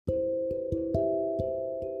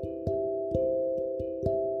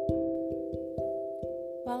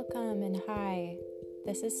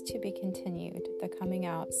This is To Be Continued, the Coming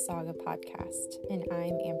Out Saga podcast, and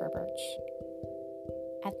I'm Amber Birch.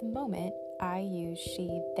 At the moment, I use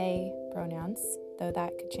she, they pronouns, though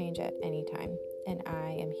that could change at any time, and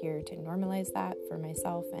I am here to normalize that for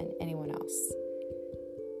myself and anyone else.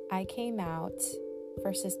 I came out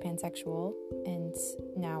first as pansexual and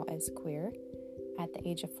now as queer at the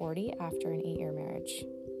age of 40 after an 8-year marriage.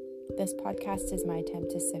 This podcast is my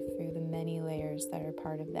attempt to sift through the many layers that are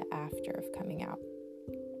part of the after of coming out.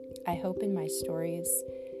 I hope in my stories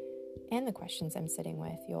and the questions I'm sitting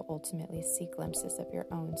with, you'll ultimately see glimpses of your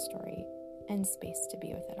own story and space to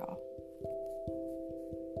be with it all.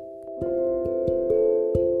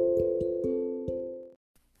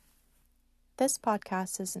 This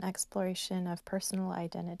podcast is an exploration of personal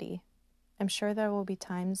identity. I'm sure there will be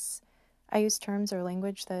times I use terms or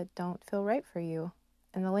language that don't feel right for you.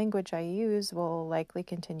 And the language I use will likely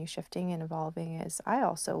continue shifting and evolving as I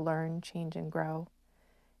also learn, change, and grow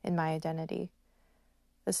in my identity.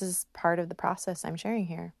 This is part of the process I'm sharing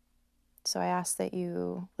here. So I ask that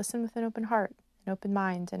you listen with an open heart, an open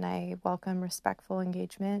mind, and I welcome respectful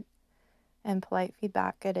engagement and polite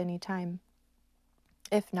feedback at any time.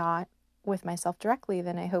 If not with myself directly,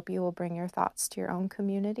 then I hope you will bring your thoughts to your own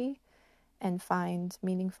community and find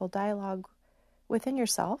meaningful dialogue within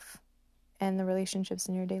yourself and the relationships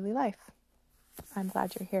in your daily life. I'm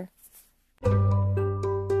glad you're here.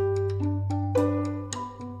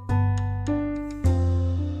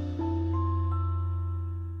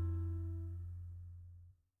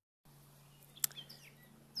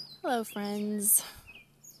 Hello, friends.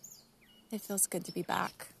 It feels good to be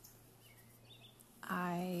back.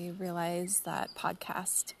 I realize that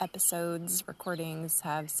podcast episodes, recordings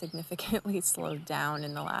have significantly slowed down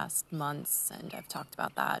in the last months, and I've talked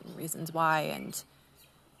about that and reasons why, and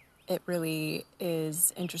it really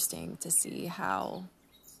is interesting to see how,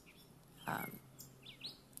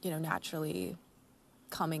 naturally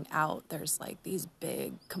coming out, there's like these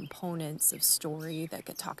big components of story that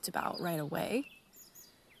get talked about right away,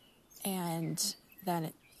 and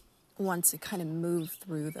then once it kind of moved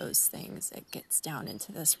through those things, it gets down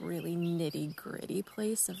into this really nitty-gritty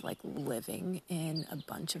place of like living in a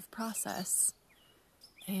bunch of process.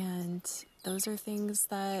 And those are things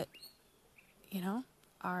that,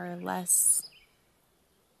 are less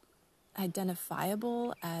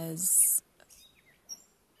identifiable as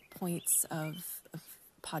points of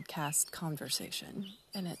podcast conversation.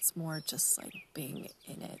 And it's more just like being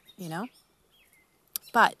in it,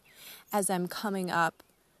 But as I'm coming up,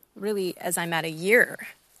 really, as I'm at a year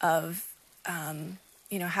of,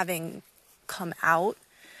 having come out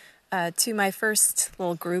to my first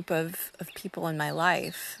little group of people in my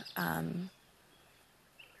life,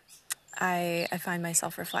 I find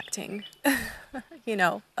myself reflecting,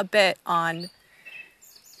 a bit on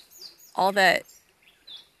all that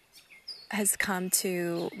has come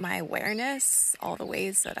to my awareness, all the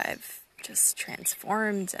ways that I've just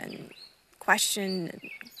transformed and questioned and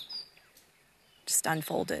just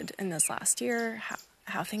unfolded in this last year,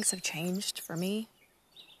 how things have changed for me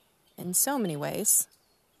in so many ways.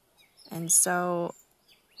 And so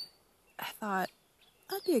I thought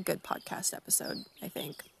that'd be a good podcast episode, I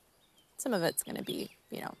think. Some of it's going to be,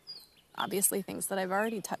 obviously things that I've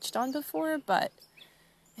already touched on before, but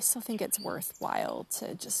I still think it's worthwhile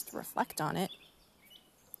to just reflect on it.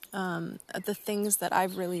 The things that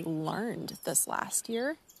I've really learned this last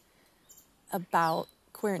year about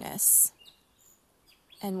queerness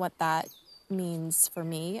and what that means for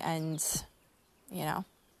me, and,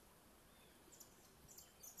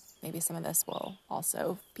 maybe some of this will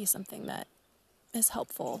also be something that is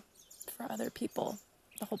helpful for other people.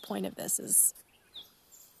 The whole point of this is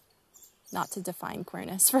not to define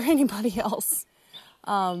queerness for anybody else,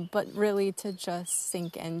 but really to just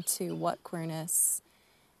sink into what queerness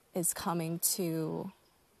is coming to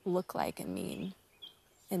look like and mean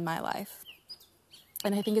in my life.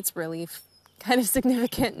 And I think it's really kind of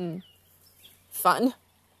significant and fun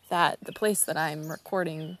that the place that I'm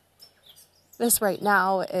recording this right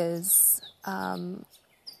now is on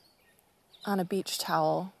a beach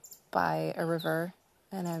towel by a river,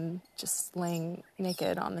 and I'm just laying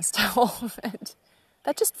naked on this towel, and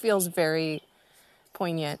that just feels very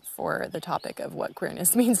poignant for the topic of what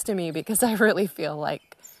queerness means to me, because I really feel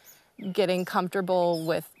like getting comfortable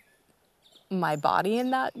with my body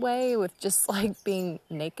in that way, with just like being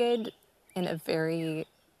naked in a very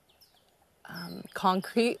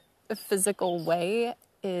concrete, physical way,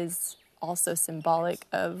 is also symbolic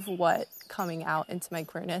of what coming out into my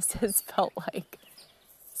queerness has felt like.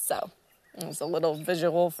 So it was a little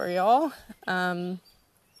visual for y'all.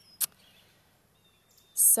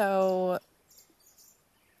 So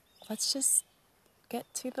let's just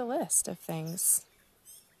get to the list of things.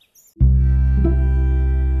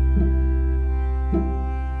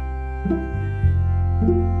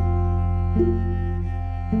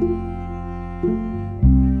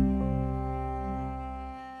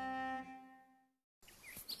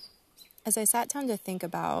 As I sat down to think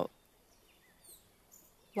about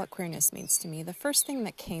what queerness means to me, the first thing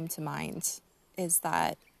that came to mind is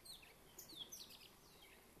that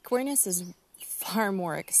queerness is far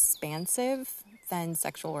more expansive than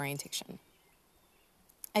sexual orientation.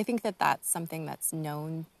 I think that that's something that's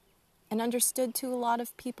known and understood to a lot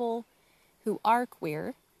of people who are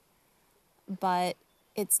queer, but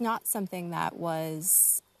it's not something that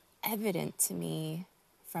was evident to me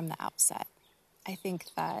from the outset. I think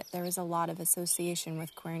that there was a lot of association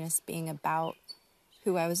with queerness being about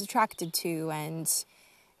who I was attracted to and,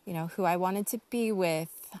 you know, who I wanted to be with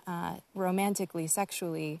romantically,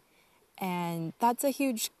 sexually. And that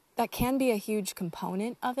can be a huge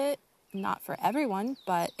component of it. Not for everyone,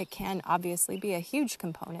 but it can obviously be a huge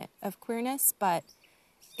component of queerness, but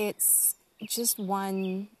it's just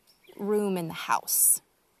one room in the house,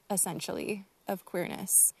 essentially, of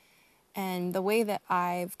queerness. And the way that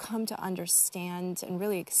I've come to understand and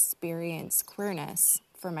really experience queerness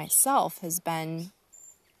for myself has been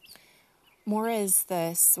more as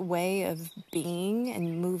this way of being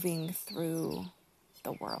and moving through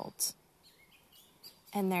the world.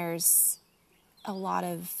 And there's a lot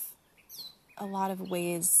of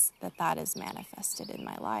ways that is manifested in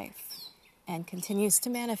my life and continues to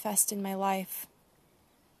manifest in my life.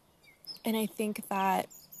 And I think that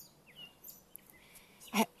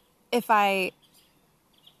if I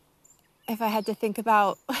had to think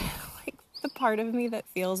about like the part of me that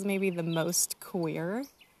feels maybe the most queer,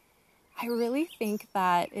 I really think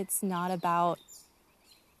that it's not about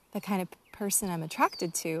the kind of person I'm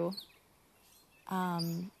attracted to.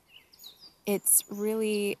 It's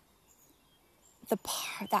really the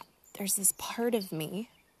part that there's this part of me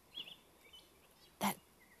that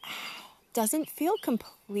doesn't feel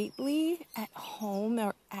completely at home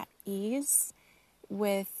or at ease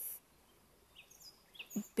with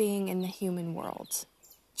being in the human world,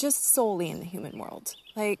 just solely in the human world.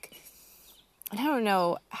 Like, I don't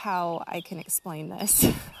know how I can explain this,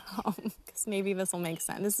 because maybe this will make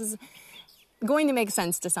sense. This is going to make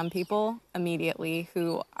sense to some people immediately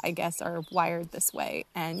who I guess are wired this way,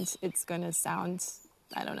 and it's going to sound,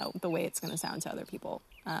 I don't know, the way it's going to sound to other people.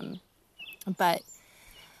 But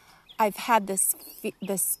I've had this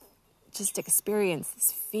just experience,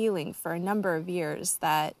 this feeling for a number of years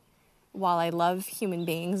that while I love human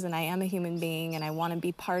beings and I am a human being and I want to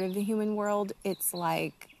be part of the human world, it's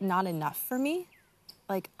like not enough for me.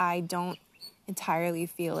 Like I don't entirely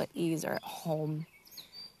feel at ease or at home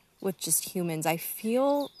with just humans. I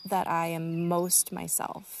feel that I am most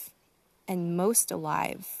myself and most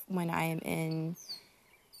alive when I am in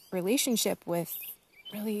relationship with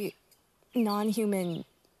really non-human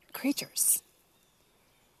creatures.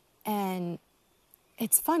 And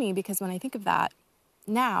it's funny because when I think of that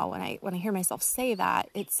now, when I hear myself say that,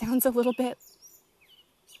 it sounds a little bit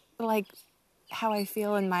like how I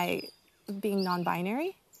feel in my being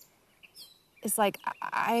non-binary. It's like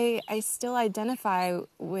I still identify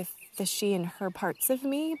with the she and her parts of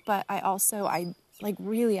me, but I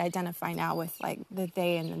really identify now with like the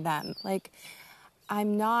they and the them. Like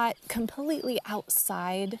I'm not completely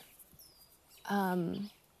outside. I'm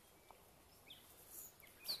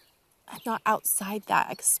not outside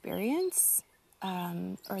that experience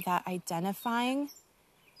or that identifying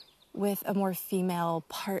with a more female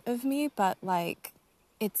part of me, but like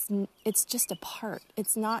it's just a part.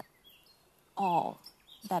 It's not all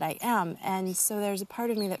that I am. And so there's a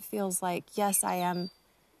part of me that feels like, yes, I'm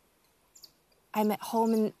at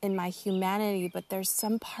home in my humanity, but there's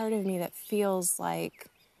some part of me that feels like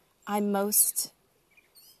I'm most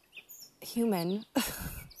human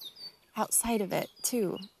outside of it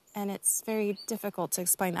too. And it's very difficult to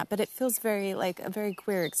explain that, but it feels very like a very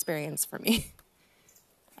queer experience for me.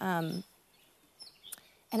 And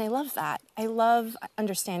I love that. I love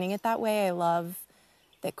understanding it that way. I love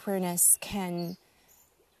that queerness can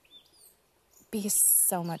be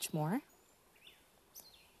so much more.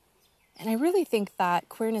 And I really think that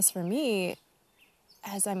queerness for me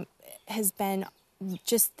has been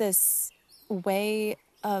just this way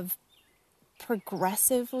of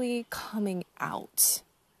progressively coming out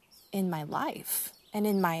in my life and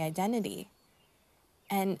in my identity,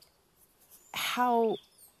 and how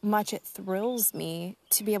much it thrills me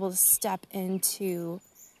to be able to step into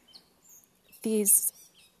these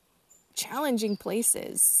challenging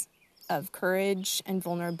places of courage and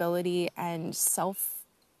vulnerability and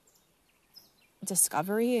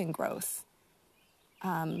self-discovery and growth.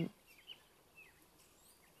 there's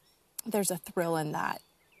a thrill in that.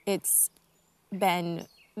 It's been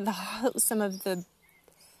some of the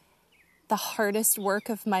hardest work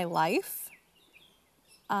of my life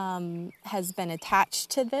has been attached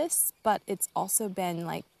to this, but it's also been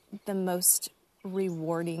like the most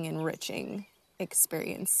rewarding, enriching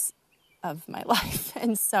experience of my life.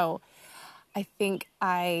 And so I think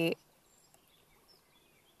now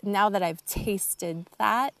that I've tasted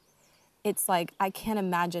that, it's like I can't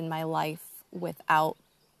imagine my life without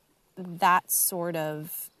that sort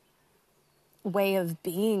of way of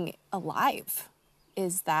being alive,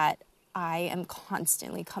 is that I am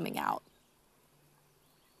constantly coming out.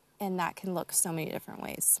 And that can look so many different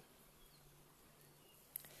ways.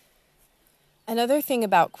 Another thing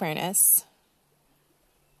about queerness,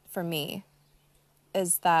 for me,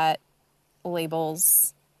 is that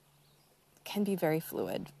labels can be very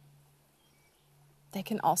fluid. They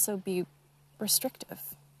can also be restrictive.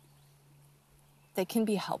 They can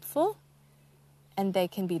be helpful, and they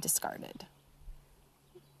can be discarded.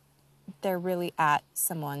 They're really at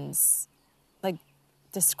someone's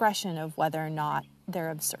discretion of whether or not they're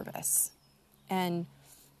of service. And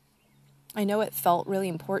I know it felt really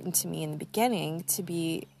important to me in the beginning to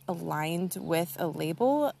be aligned with a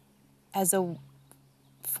label as a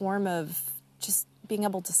form of just being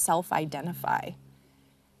able to self-identify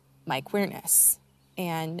my queerness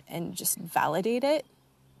and just validate it,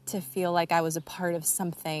 to feel like I was a part of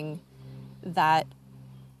something that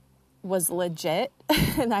was legit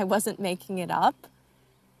and I wasn't making it up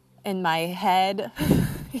in my head,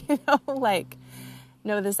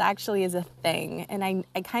 no, this actually is a thing. And I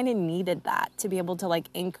kind of needed that to be able to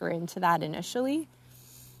anchor into that initially.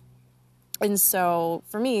 And so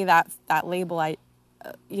for me, that label, at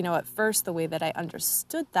first, the way that I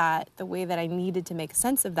understood that, the way that I needed to make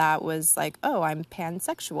sense of that was I'm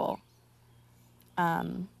pansexual.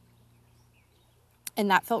 And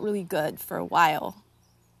that felt really good for a while.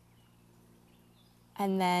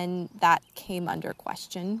 And then that came under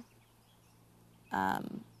question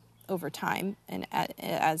over time, and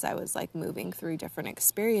as I was moving through different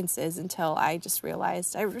experiences, until I just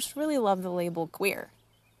realized I just really love the label queer.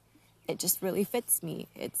 It just really fits me.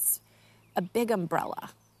 It's a big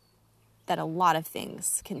umbrella that a lot of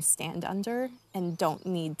things can stand under and don't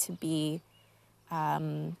need to be,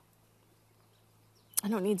 I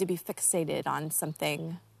don't need to be fixated on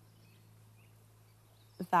something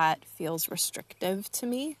that feels restrictive to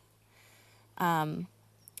me.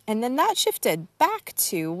 And then that shifted back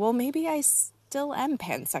to, well, maybe I still am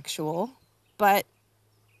pansexual, but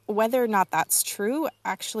whether or not that's true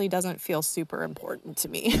actually doesn't feel super important to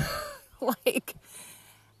me.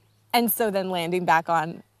 And so then landing back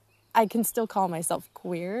on, I can still call myself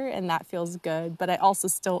queer, and that feels good, but I also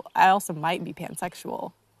might be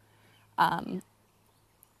pansexual.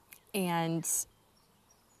 And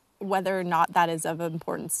whether or not that is of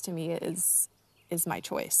importance to me is my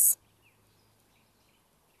choice.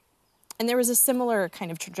 And there was a similar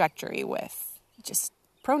kind of trajectory with just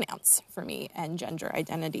pronouns for me and gender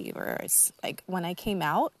identity, where it's when I came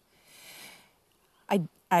out,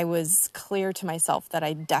 I was clear to myself that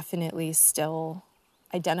I definitely still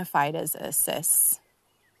identified as a cis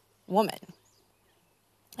woman.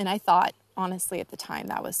 And I thought, honestly, at the time,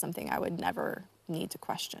 that was something I would never need to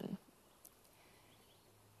question.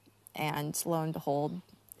 And lo and behold,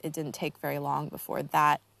 it didn't take very long before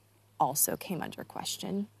that also came under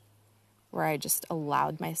question, where I just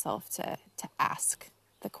allowed myself to ask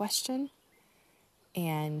the question.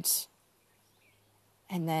 And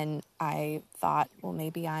then I thought, well,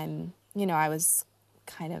 maybe I'm, I was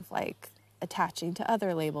kind of attaching to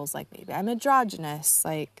other labels, maybe I'm androgynous,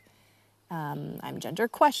 I'm gender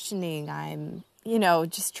questioning, I'm,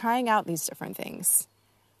 just trying out these different things.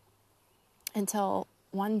 Until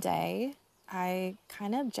one day I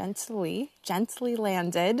kind of gently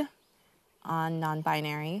landed on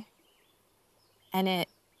non-binary. And it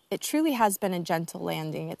truly has been a gentle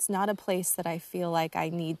landing. It's not a place that I feel like I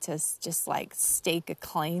need to just stake a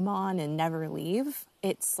claim on and never leave.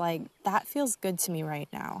 It's that feels good to me right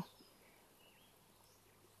now.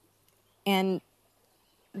 And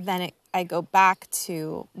then I go back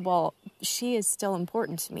to, well, she is still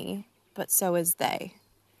important to me, but so is they.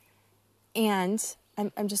 And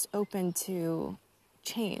I'm just open to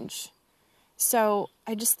change. So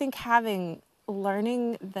I just think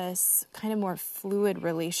learning this kind of more fluid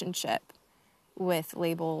relationship with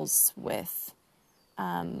labels, with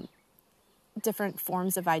different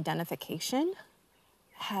forms of identification,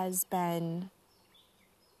 has been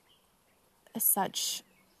such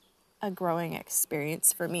a growing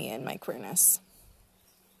experience for me in my queerness.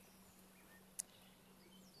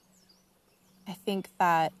 I think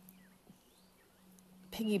that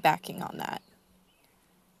piggybacking on that,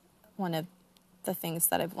 one of the things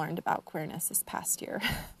that I've learned about queerness this past year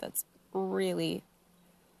that's really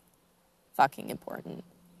fucking important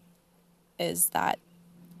is that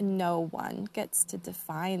no one gets to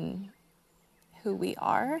define who we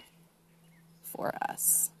are for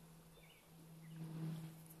us.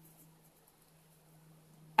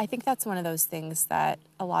 I think that's one of those things that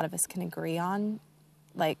a lot of us can agree on,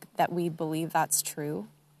 like that we believe that's true.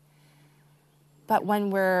 But when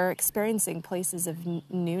we're experiencing places of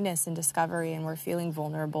newness and discovery and we're feeling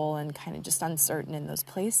vulnerable and kind of just uncertain in those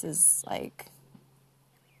places, like,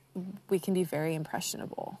 we can be very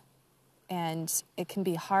impressionable. And it can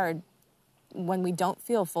be hard when we don't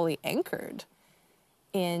feel fully anchored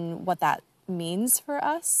in what that means for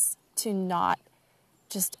us to not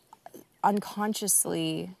just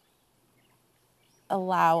unconsciously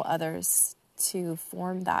allow others to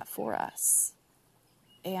form that for us.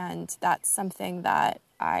 And that's something that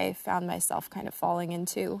I found myself kind of falling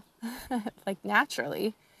into, like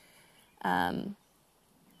naturally,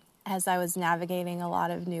 as I was navigating a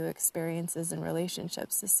lot of new experiences and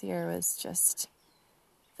relationships this year, was just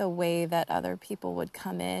the way that other people would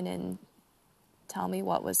come in and tell me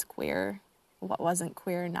what was queer, what wasn't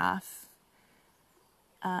queer enough,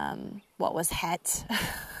 what was het,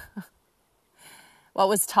 what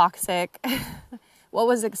was toxic, what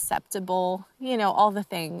was acceptable, you know, all the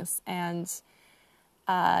things. And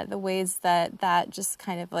the ways that just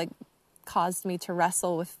kind of like caused me to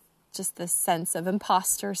wrestle with just this sense of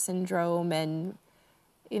imposter syndrome and,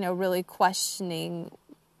 you know, really questioning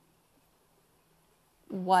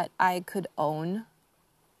what I could own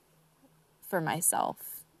for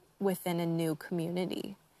myself within a new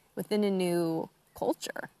community, within a new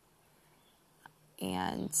culture.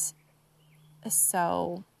 And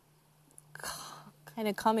so kind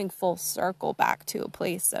of coming full circle back to a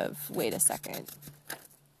place of, wait a second,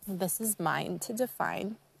 this is mine to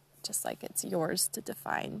define, just like it's yours to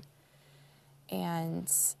define. And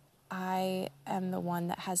I am the one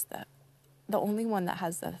that has the only one that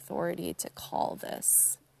has the authority to call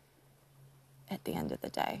this at the end of the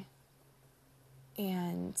day.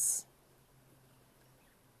 And,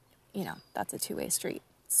 you know, that's a two-way street.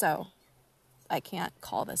 So I can't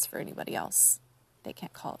call this for anybody else. They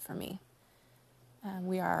can't call it for me.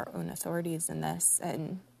 We are our own authorities in this.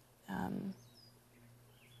 And I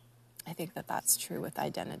think that that's true with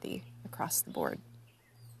identity across the board.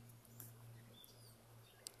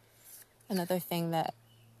 Another thing that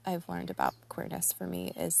I've learned about queerness for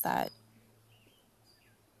me is that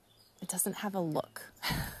it doesn't have a look.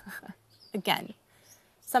 Again,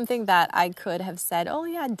 something that I could have said, oh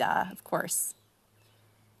yeah, duh, of course.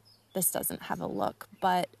 This doesn't have a look.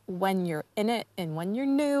 But when you're in it and when you're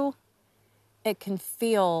new, it can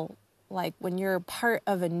feel like when you're part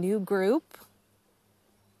of a new group,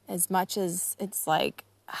 as much as it's like,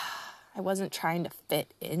 I wasn't trying to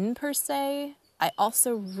fit in per se, I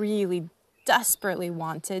also really desperately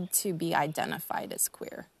wanted to be identified as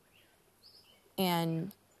queer.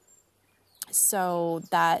 And so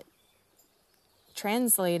that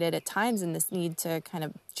translated at times in this need to kind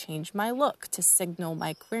of change my look to signal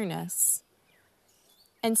my queerness.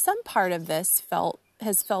 And some part of this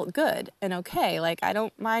has felt good and okay. Like, I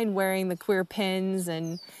don't mind wearing the queer pins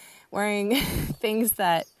and wearing things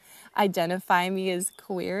that identify me as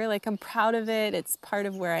queer. Like, I'm proud of it. It's part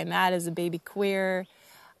of where I'm at as a baby queer.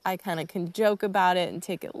 I kind of can joke about it and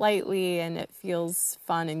take it lightly, and it feels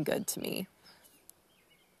fun and good to me.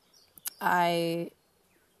 I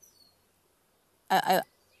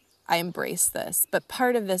embrace this, but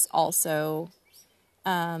part of this also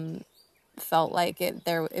felt like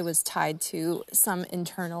it was tied to some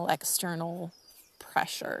internal, external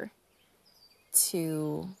pressure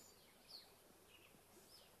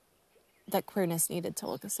that queerness needed to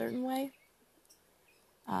look a certain way,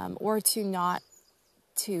 or to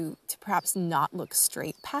perhaps not look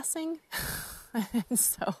straight passing. And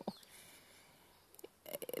so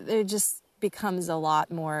it just becomes a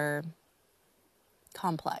lot more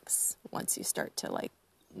complex once you start to like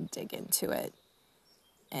dig into it.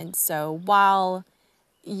 And so while,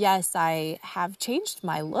 yes, I have changed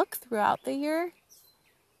my look throughout the year,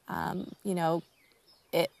 you know,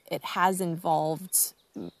 it has involved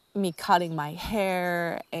me cutting my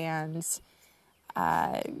hair and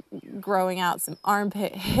growing out some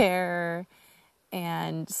armpit hair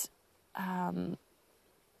and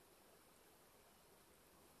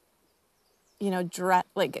you know,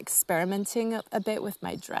 like experimenting a bit with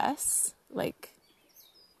my dress. Like,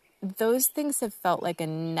 those things have felt like a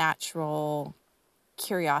natural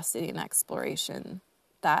curiosity and exploration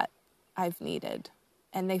that I've needed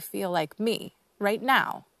and they feel like me right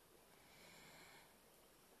now.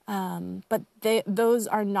 But those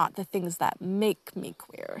are not the things that make me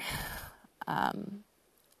queer.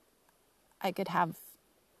 I could have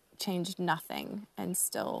changed nothing and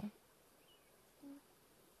still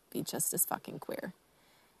be just as fucking queer.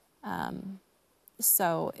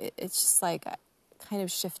 So it's just like kind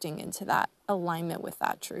of shifting into that alignment with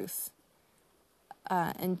that truth,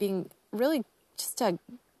 and being really just a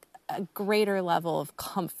greater level of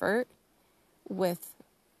comfort with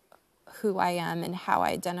who I am and how I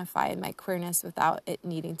identify in my queerness without it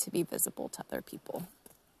needing to be visible to other people.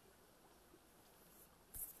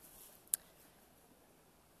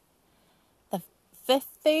 The fifth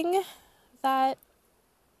thing that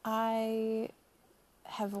I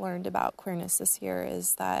have learned about queerness this year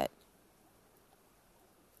is that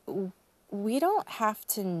we don't have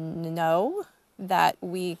to know that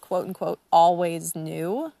we, quote unquote, always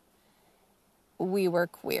knew we were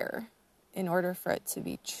queer in order for it to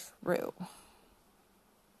be true.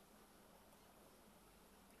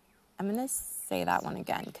 I'm going to say that one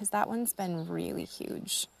again because that one's been really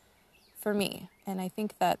huge for me. And I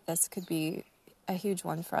think that this could be a huge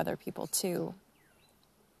one for other people too.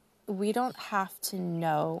 We don't have to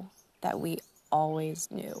know that we always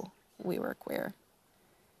knew we were queer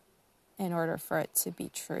in order for it to be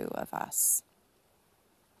true of us.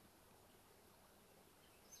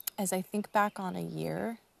 As I think back on a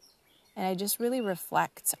year, and I just really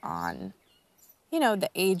reflect on, the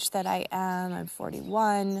age that I am, I'm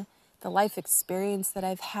 41, the life experience that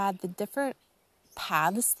I've had, the different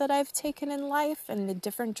paths that I've taken in life, and the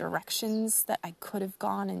different directions that I could have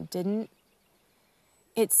gone and didn't.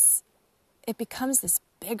 It becomes this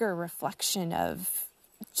bigger reflection of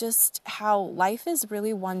just how life is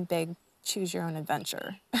really one big choose your own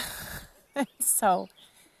adventure. So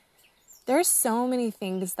there's so many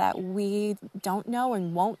things that we don't know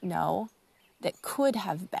and won't know that could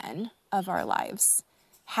have been of our lives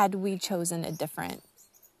had we chosen a different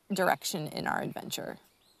direction in our adventure.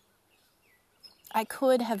 I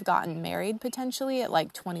could have gotten married potentially at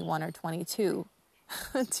like 21 or 22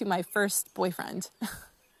 to my first boyfriend.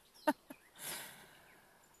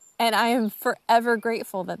 And I am forever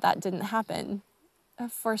grateful that that didn't happen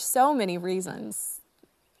for so many reasons.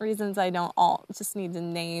 Reasons I don't just need to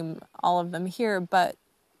name all of them here, but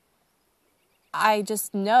I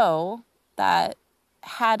just know that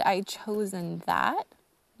had I chosen that,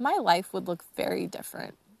 my life would look very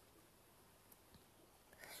different.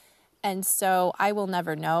 And so I will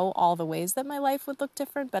never know all the ways that my life would look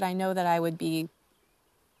different, but I know that I would be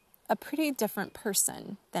a pretty different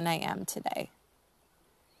person than I am today.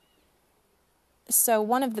 So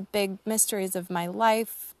one of the big mysteries of my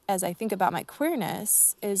life as I think about my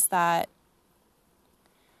queerness is that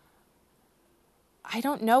I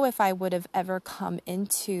don't know if I would have ever come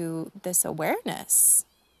into this awareness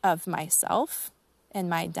of myself and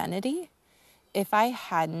my identity if I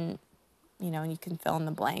hadn't, and you can fill in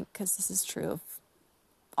the blank because this is true of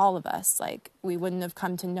all of us. Like, we wouldn't have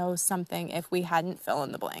come to know something if we hadn't fill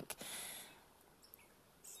in the blank.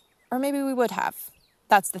 Or maybe we would have.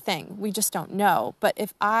 That's the thing. We just don't know. But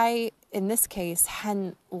if I, in this case,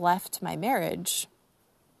 hadn't left my marriage,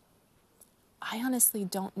 I honestly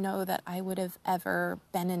don't know that I would have ever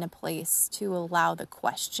been in a place to allow the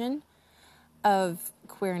question of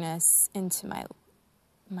queerness into my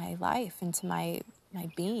life, into my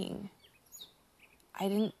being.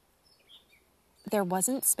 There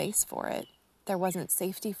wasn't space for it. There wasn't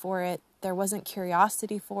safety for it. There wasn't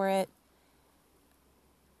curiosity for it.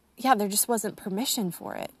 Yeah, there just wasn't permission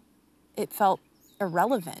for it. It felt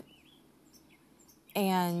irrelevant.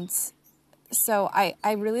 And so I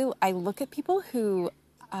look at people who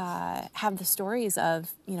have the stories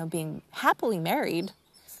of, being happily married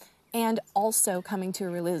and also coming to a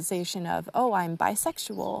realization of, oh, I'm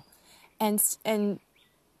bisexual. And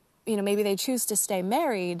maybe they choose to stay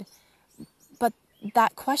married, but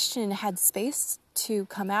that question had space to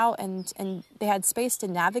come out and they had space to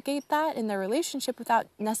navigate that in their relationship without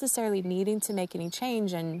necessarily needing to make any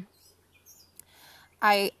change. And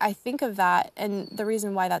I think of that, and the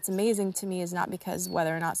reason why that's amazing to me is not because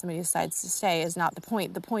whether or not somebody decides to stay is not the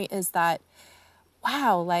point. The point is that,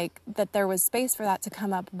 wow, like that there was space for that to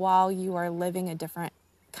come up while you are living you've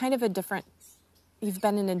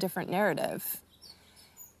been in a different narrative.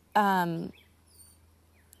 And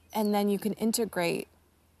then you can integrate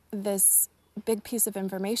this big piece of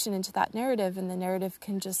information into that narrative, and the narrative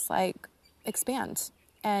can just expand.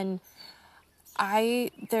 And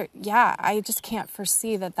I just can't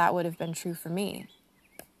foresee that would have been true for me.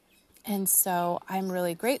 And so I'm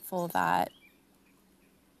really grateful that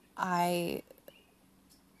I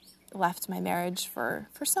left my marriage for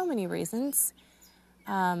so many reasons.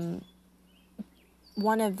 One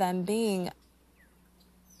of them being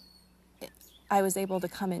I was able to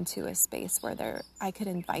come into a space where I could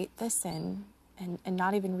invite this in and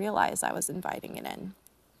not even realize I was inviting it in.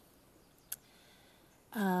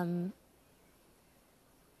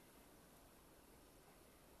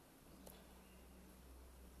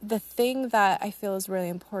 The thing that I feel is really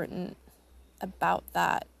important about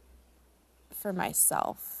that for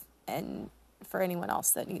myself and for anyone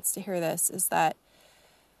else that needs to hear this is that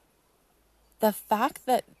the fact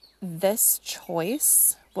that this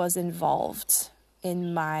choice was involved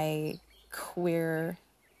in my queer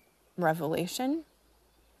revelation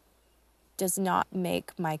does not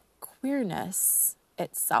make my queerness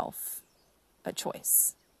itself a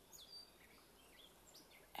choice.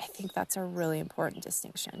 I think that's a really important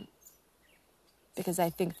distinction, because I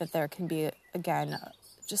think that there can be, again,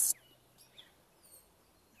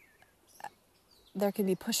 there can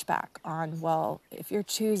be pushback on, well, if you're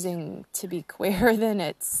choosing to be queer, then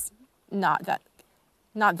it's not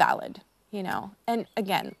valid, you know? And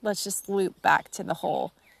again, let's just loop back to the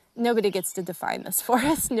whole, nobody gets to define this for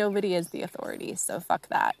us. Nobody is the authority, so fuck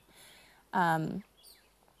that.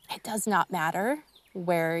 It does not matter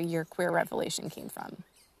where your queer revelation came from.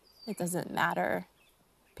 It doesn't matter,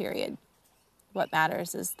 period. What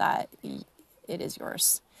matters is that it is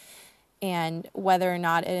yours. And whether or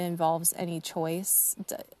not it involves any choice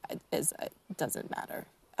doesn't matter.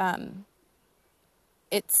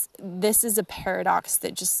 This is a paradox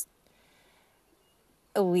that just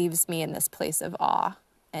leaves me in this place of awe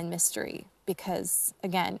and mystery, because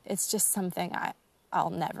again, it's just something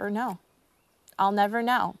I'll never know. I'll never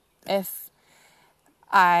know. If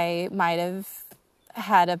I might have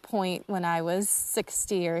had a point when I was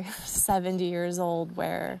 60 or 70 years old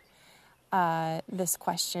where this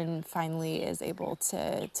question finally is able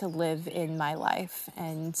to live in my life,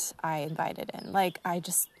 and I invite it in.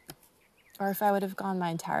 Or if I would have gone my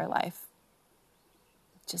entire life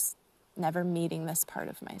just never meeting this part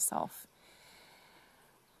of myself.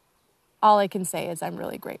 All I can say is I'm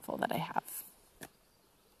really grateful that I have.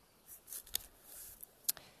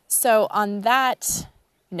 So on that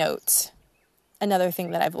note, another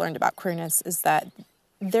thing that I've learned about queerness is that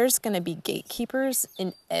there's going to be gatekeepers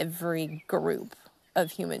in every group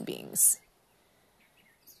of human beings.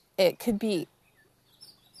 It could be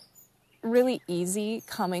really easy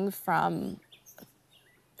coming from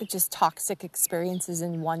just toxic experiences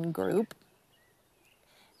in one group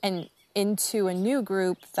and into a new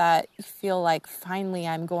group that you feel like finally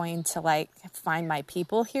I'm going to find my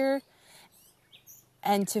people here,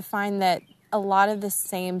 and to find that a lot of the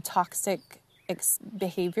same toxic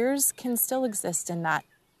behaviors can still exist in that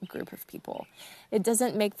group of people. It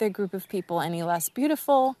doesn't make the group of people any less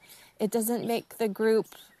beautiful. It doesn't make the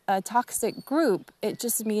group a toxic group. It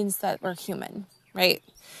just means that we're human, right?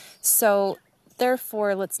 So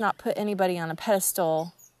therefore, let's not put anybody on a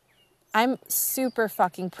pedestal. I'm super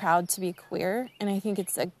fucking proud to be queer, and I think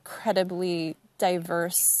it's an incredibly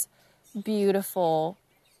diverse, beautiful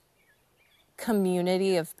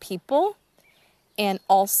community of people. And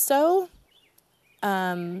also,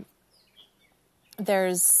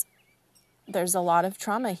 there's a lot of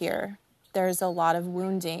trauma here. There's a lot of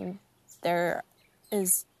wounding. There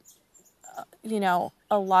is,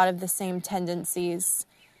 a lot of the same tendencies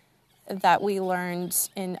that we learned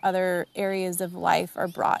in other areas of life are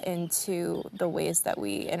brought into the ways that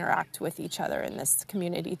we interact with each other in this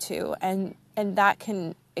community too. And that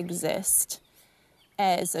can exist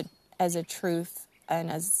as a truth,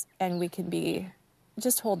 and we can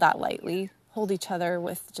just hold that lightly, hold each other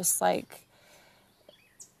with just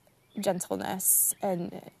gentleness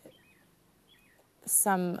and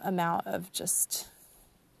some amount of just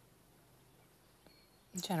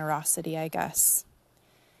generosity, I guess.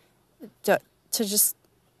 To just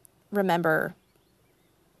remember,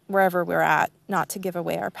 wherever we're at, not to give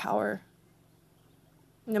away our power.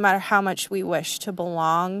 No matter how much we wish to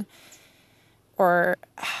belong, or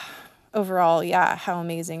overall, how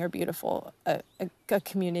amazing or beautiful a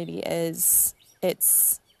community is,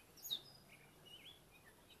 just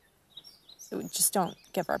don't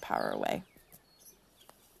give our power away.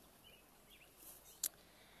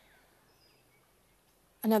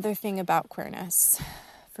 Another thing about queerness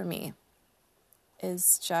for me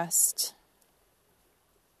is just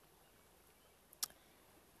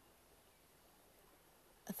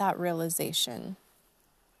that realization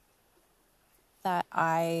that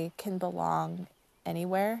I can belong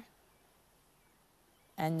anywhere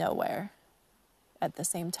and nowhere at the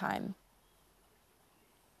same time.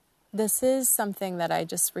 This is something that I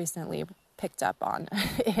just recently picked up on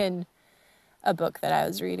in a book that I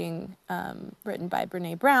was reading, written by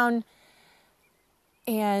Brene Brown.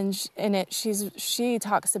 And in it, she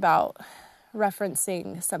talks about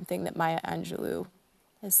referencing something that Maya Angelou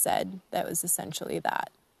has said that was essentially that.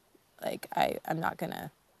 Like, I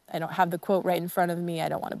don't have the quote right in front of me. I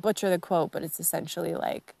don't want to butcher the quote, but it's essentially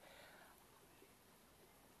like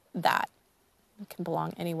that. I can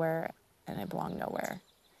belong anywhere and I belong nowhere.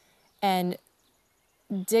 And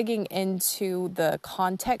digging into the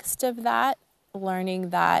context of that, learning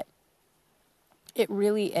that it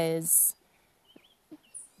really is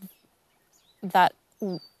that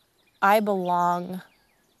I belong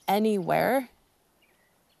anywhere,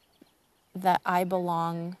 that I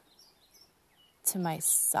belong to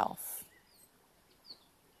myself.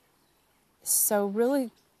 So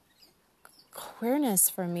really, queerness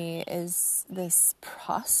for me is this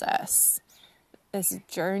process, this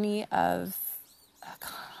journey of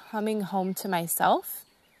coming home to myself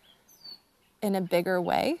in a bigger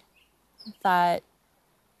way that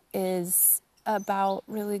is about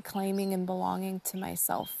really claiming and belonging to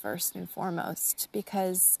myself first and foremost.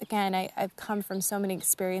 Because again, I've come from so many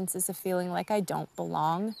experiences of feeling like I don't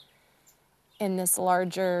belong in these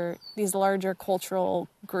larger cultural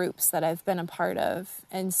groups that I've been a part of.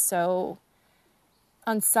 And so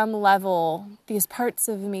on some level, these parts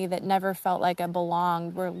of me that never felt like I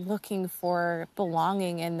belonged were looking for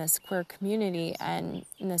belonging in this queer community and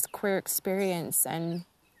in this queer experience. And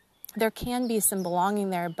there can be some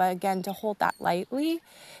belonging there, but again, to hold that lightly,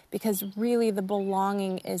 because really the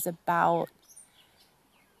belonging is about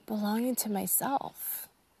belonging to myself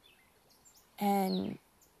and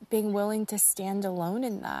being willing to stand alone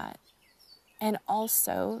in that, and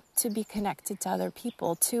also to be connected to other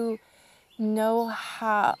people, to know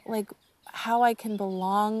how I can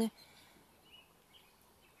belong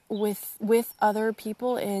with other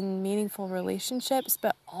people in meaningful relationships,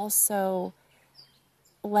 but also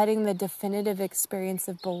letting the definitive experience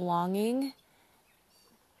of belonging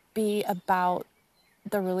be about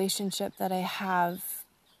the relationship that I have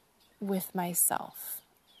with myself.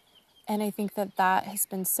 And I think that that has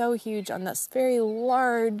been so huge on this very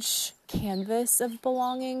large canvas of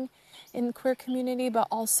belonging in the queer community, but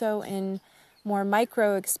also in more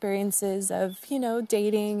micro experiences of,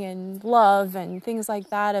 dating and love and things like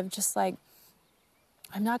that, of just like,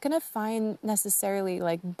 I'm not going to find necessarily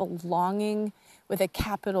like belonging with a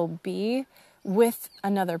capital B with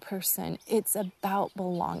another person. It's about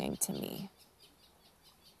belonging to me.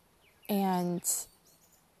 And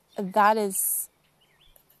that is,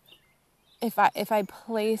 if I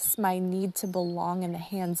place my need to belong in the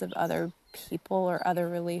hands of other people or other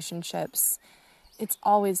relationships, it's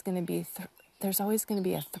always going to be, there's always going to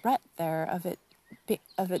be a threat there of it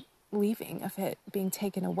leaving, of it being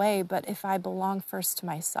taken away. But if I belong first to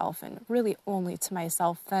myself and really only to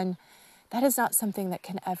myself, then that is not something that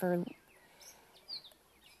can ever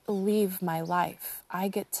leave my life. I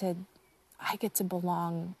get to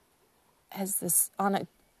belong as this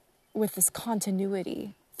with this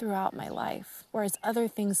continuity throughout my life, whereas other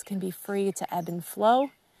things can be free to ebb and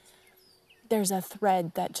flow. There's a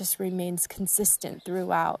thread that just remains consistent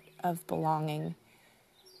throughout of belonging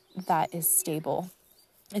that is stable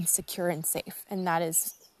and secure and safe, and that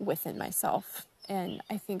is within myself. And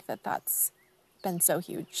I think that that's been so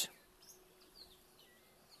huge.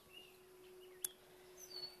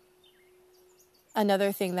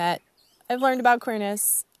 Another thing that I've learned about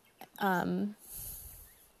queerness in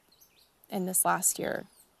this last year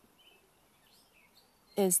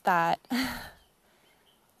is that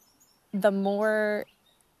the more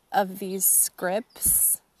of these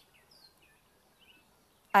scripts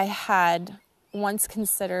I had once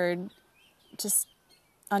considered just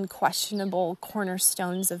unquestionable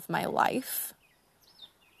cornerstones of my life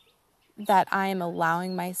that I am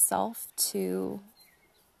allowing myself to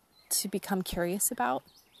become curious about,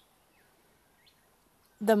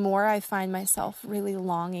 the more I find myself really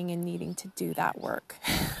longing and needing to do that work.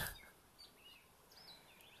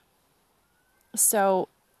 So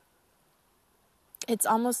it's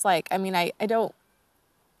almost like, I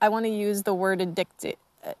want to use the word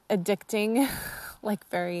addicting like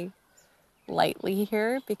very lightly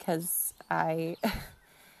here, because I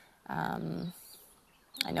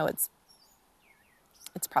know it's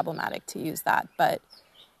problematic to use that, but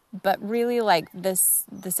really, like, this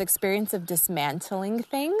experience of dismantling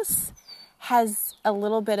things has a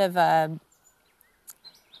little bit of a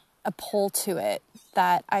pull to it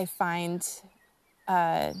that I find,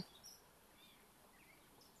 I'll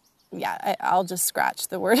just scratch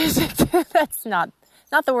the word. That's not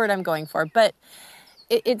the word I'm going for, but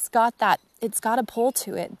it's got a pull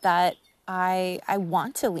to it that I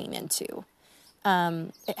want to lean into.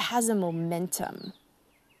 it has a momentum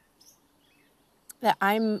that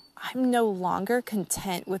I'm no longer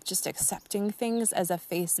content with just accepting things as a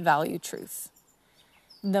face value truth.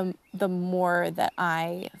 The more that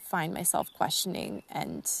I find myself questioning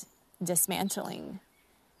and dismantling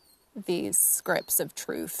these scripts of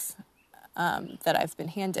truth that I've been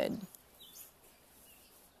handed.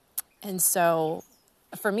 And so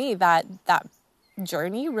for me, that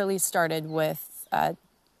journey really started with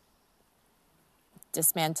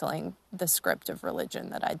dismantling the script of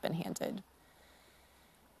religion that I'd been handed.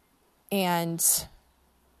 And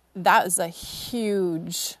that was a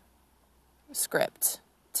huge script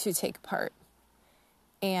to take apart.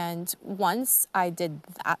 And once I did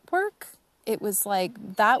that work, it was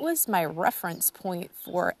like, that was my reference point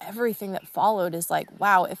for everything that followed, is like,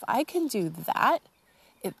 wow, if I can do that,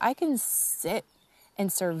 if I can sit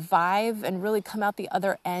and survive and really come out the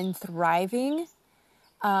other end thriving,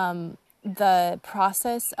 the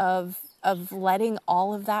process of letting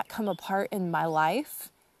all of that come apart in my life,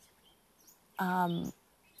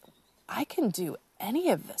 I can do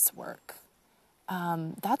any of this work.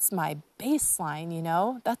 That's my baseline, you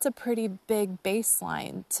know? That's a pretty big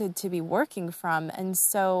baseline to be working from. And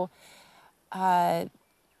so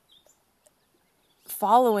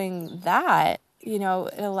following that, you know,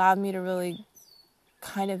 it allowed me to really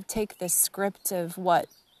kind of take the script of what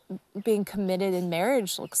being committed in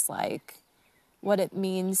marriage looks like, what it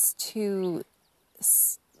means to,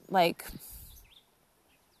 like,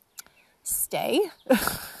 stay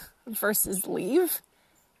versus leave,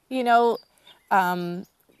 you know,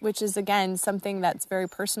 which is, again, something that's very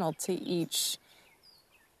personal to each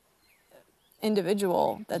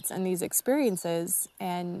individual that's in these experiences.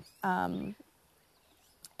 And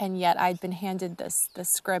yet I'd been handed this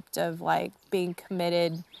script of, like, being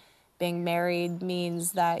committed, being married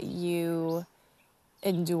means that you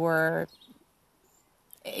endure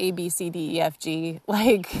A, B, C, D, E, F, G,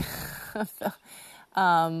 like,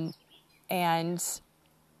 and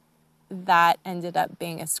that ended up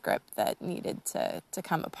being a script that needed to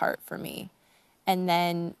come apart for me. And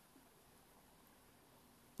then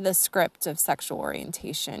the script of sexual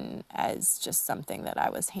orientation as just something that I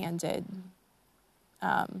was handed,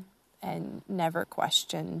 and never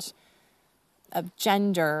questioned, of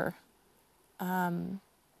gender,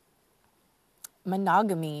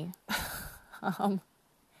 monogamy,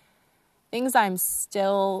 things I'm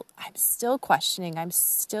still questioning. I'm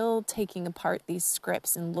still taking apart these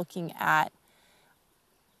scripts and looking at,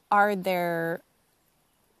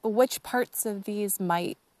 which parts of these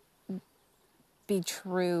might be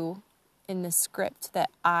true in the script that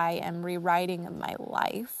I am rewriting in my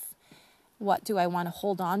life? What do I want to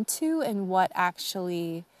hold on to, and what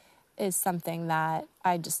actually is something that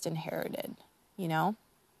I just inherited, you know?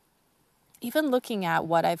 Even looking at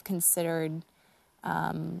what I've considered,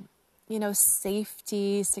 you know,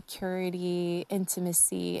 safety, security,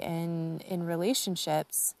 intimacy in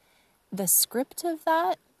relationships, the script of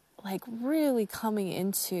that, like, really coming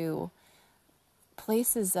into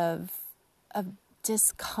places of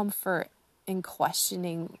discomfort and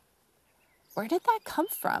questioning, where did that come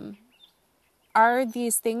from? Are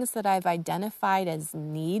these things that I've identified as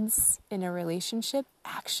needs in a relationship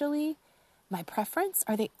actually my preference?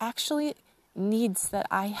 Are they actually needs that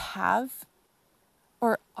I have?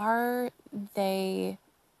 Or are they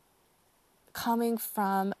coming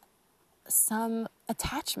from some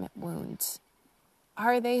attachment wound?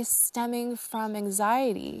 Are they stemming from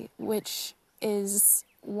anxiety, which is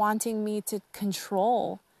wanting me to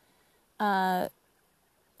control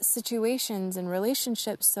situations and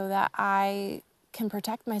relationships so that I can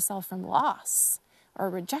protect myself from loss or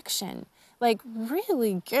rejection? Like,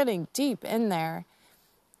 really getting deep in there.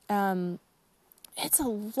 It's a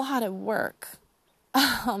lot of work.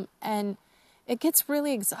 And it gets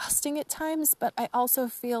really exhausting at times, but I also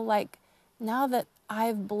feel like now that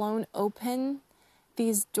I've blown open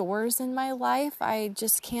these doors in my life, I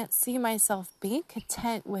just can't see myself being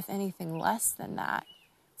content with anything less than that.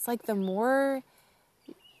 It's like the more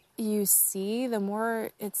you see, the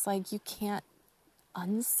more it's like you can't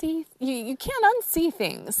unsee. You can't unsee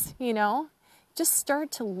things, you know? Just start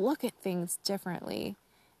to look at things differently.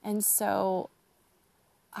 And so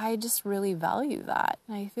I just really value that.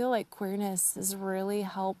 And I feel like queerness has really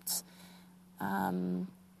helped,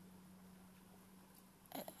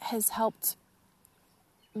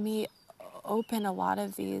 me open a lot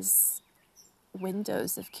of these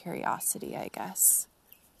windows of curiosity, I guess.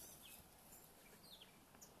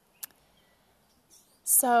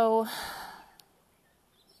 So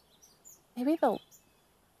maybe the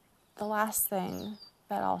last thing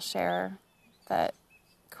that I'll share that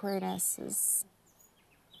queerness is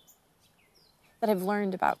that I've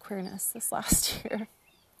learned about queerness this last year.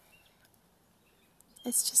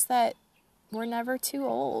 It's just that we're never too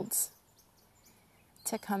old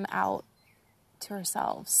to come out to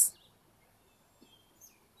ourselves.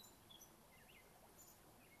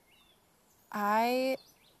 I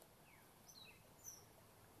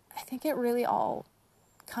think it really all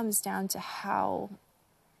comes down to how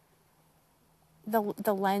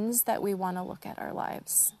the lens that we want to look at our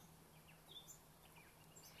lives.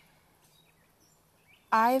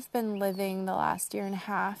 I've been living the last year and a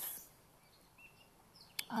half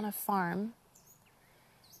on a farm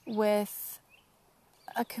with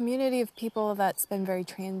a community of people that's been very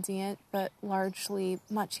transient, but largely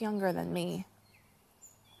much younger than me.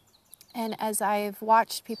 And as I've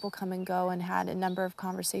watched people come and go and had a number of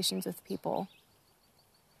conversations with people,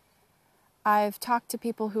 I've talked to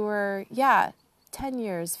people who are, 10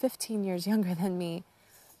 years, 15 years younger than me,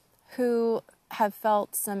 who have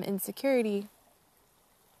felt some insecurity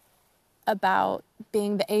about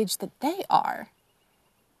being the age that they are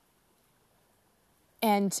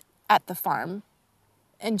and at the farm,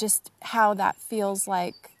 and just how that feels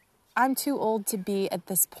like I'm too old to be at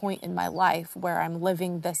this point in my life where I'm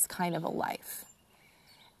living this kind of a life.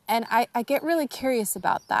 And I get really curious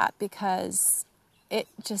about that, because it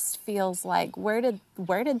just feels like, where did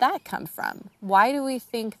that come from? Why do we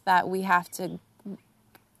think that we have to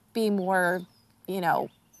be more,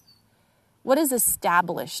 what does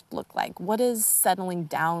established look like? What does settling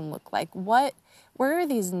down look like? Where are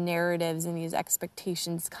these narratives and these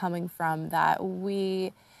expectations coming from that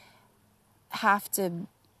we have to,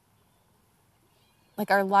 like,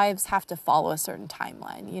 our lives have to follow a certain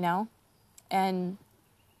timeline, And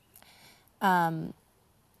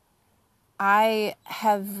I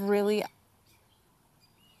have really,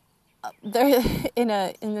 in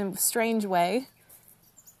a strange way,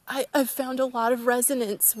 I've found a lot of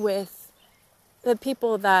resonance with the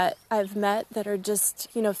people that I've met that are just,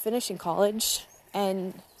 finishing college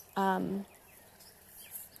and kind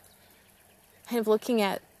of looking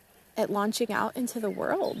at launching out into the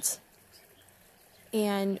world.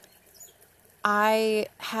 And I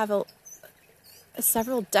have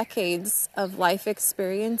several decades of life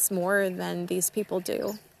experience more than these people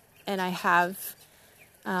do. And I have,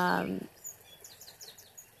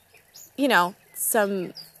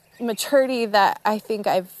 some maturity that I think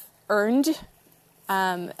I've earned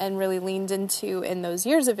and really leaned into in those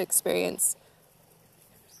years of experience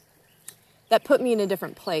that put me in a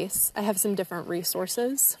different place. I have some different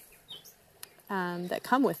resources that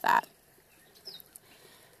come with that.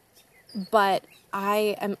 But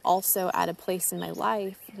I am also at a place in my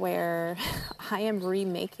life where I am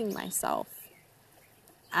remaking myself.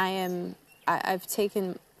 I've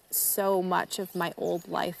taken so much of my old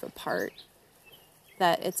life apart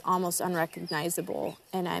that it's almost unrecognizable,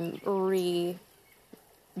 and I'm rebuilding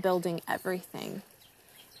everything.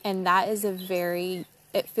 And that is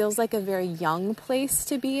it feels like a very young place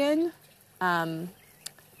to be in.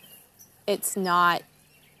 It's not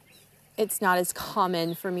as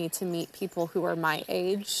common for me to meet people who are my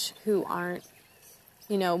age, who aren't,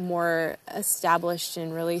 more established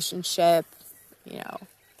in relationship,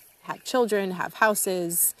 have children, have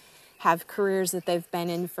houses, have careers that they've been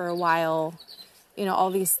in for a while,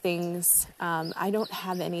 all these things. I don't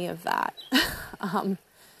have any of that.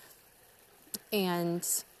 And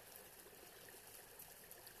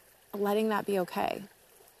letting that be okay.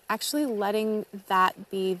 Actually letting that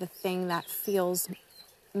be the thing that feels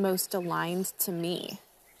most aligned to me,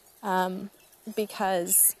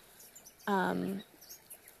 because I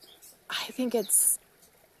think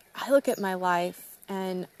I look at my life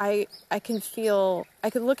and I could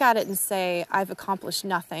look at it and say, I've accomplished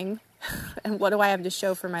nothing. And what do I have to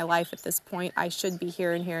show for my life at this point? I should be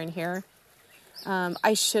here and here and here.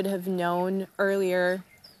 I should have known earlier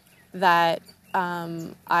that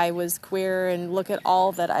I was queer, and look at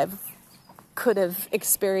all that could have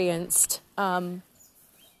experienced.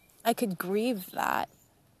 I could grieve that.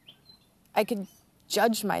 I could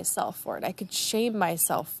judge myself for it. I could shame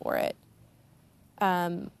myself for it.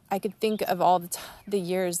 I could think of all the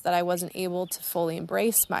years that I wasn't able to fully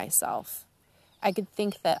embrace myself. I could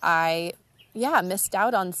think that I missed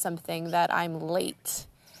out on something, that I'm late.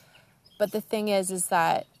 But the thing is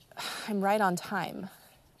that I'm right on time.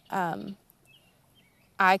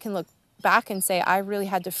 I can look back and say I really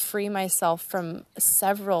had to free myself from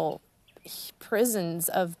several prisons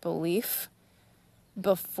of belief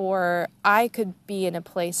before I could be in a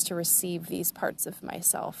place to receive these parts of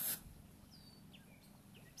myself.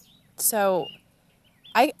 So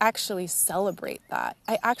I actually celebrate that.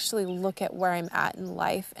 I actually look at where I'm at in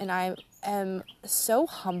life, and I am so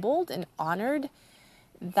humbled and honored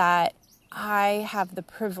that I have the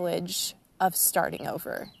privilege of starting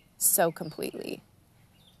over so completely.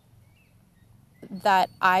 That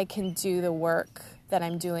I can do the work that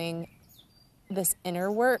I'm doing, this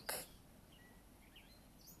inner work.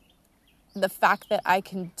 The fact that I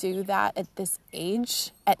can do that at this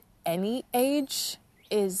age, at any age,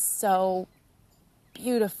 is so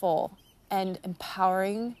beautiful and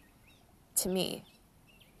empowering to me.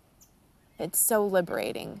 It's so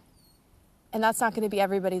liberating. And that's not going to be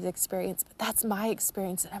everybody's experience, but that's my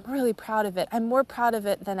experience, and I'm really proud of it. I'm more proud of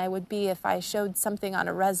it than I would be if I showed something on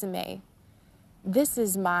a resume. This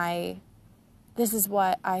is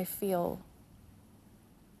what I feel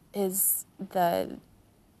is the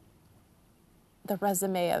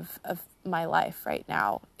resume of my life right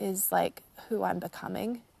now, is like who I'm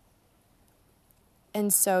becoming.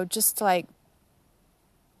 And so just like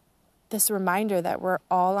this reminder that we're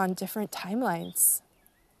all on different timelines.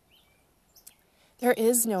 There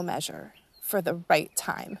is no measure for the right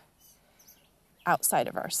time outside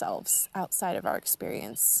of ourselves, outside of our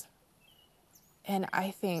experience. And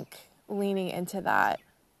I think leaning into that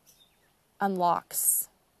unlocks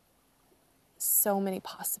so many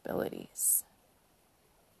possibilities.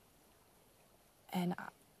 And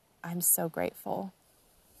I'm so grateful.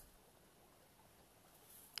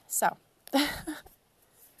 So,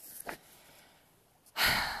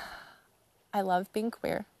 I love being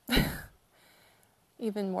queer.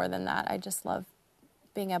 Even more than that, I just love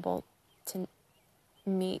being able to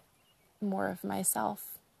meet more of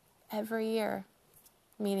myself every year,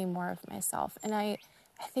 meeting more of myself. And I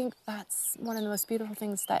think that's one of the most beautiful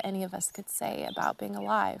things that any of us could say about being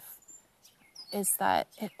alive, is that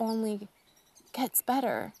it only gets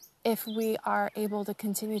better if we are able to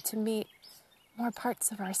continue to meet more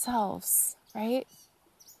parts of ourselves, right?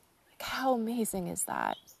 Like, how amazing is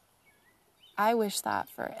that? I wish that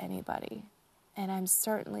for anybody. And I'm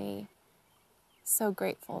certainly so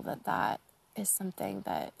grateful that that is something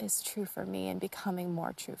that is true for me and becoming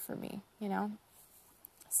more true for me, you know?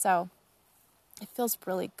 So it feels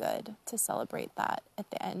really good to celebrate that at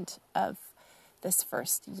the end of this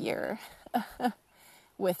first year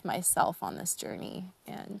with myself on this journey.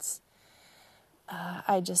 And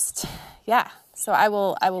so I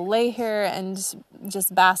will lay here and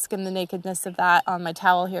just bask in the nakedness of that on my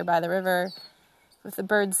towel here by the river with the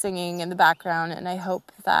birds singing in the background. And I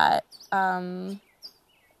hope that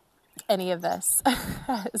any of this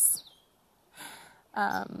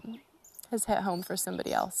has hit home for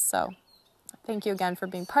somebody else. So thank you again for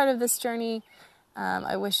being part of this journey.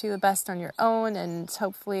 I wish you the best on your own, and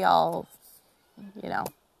hopefully I'll,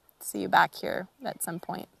 see you back here at some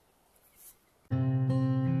point.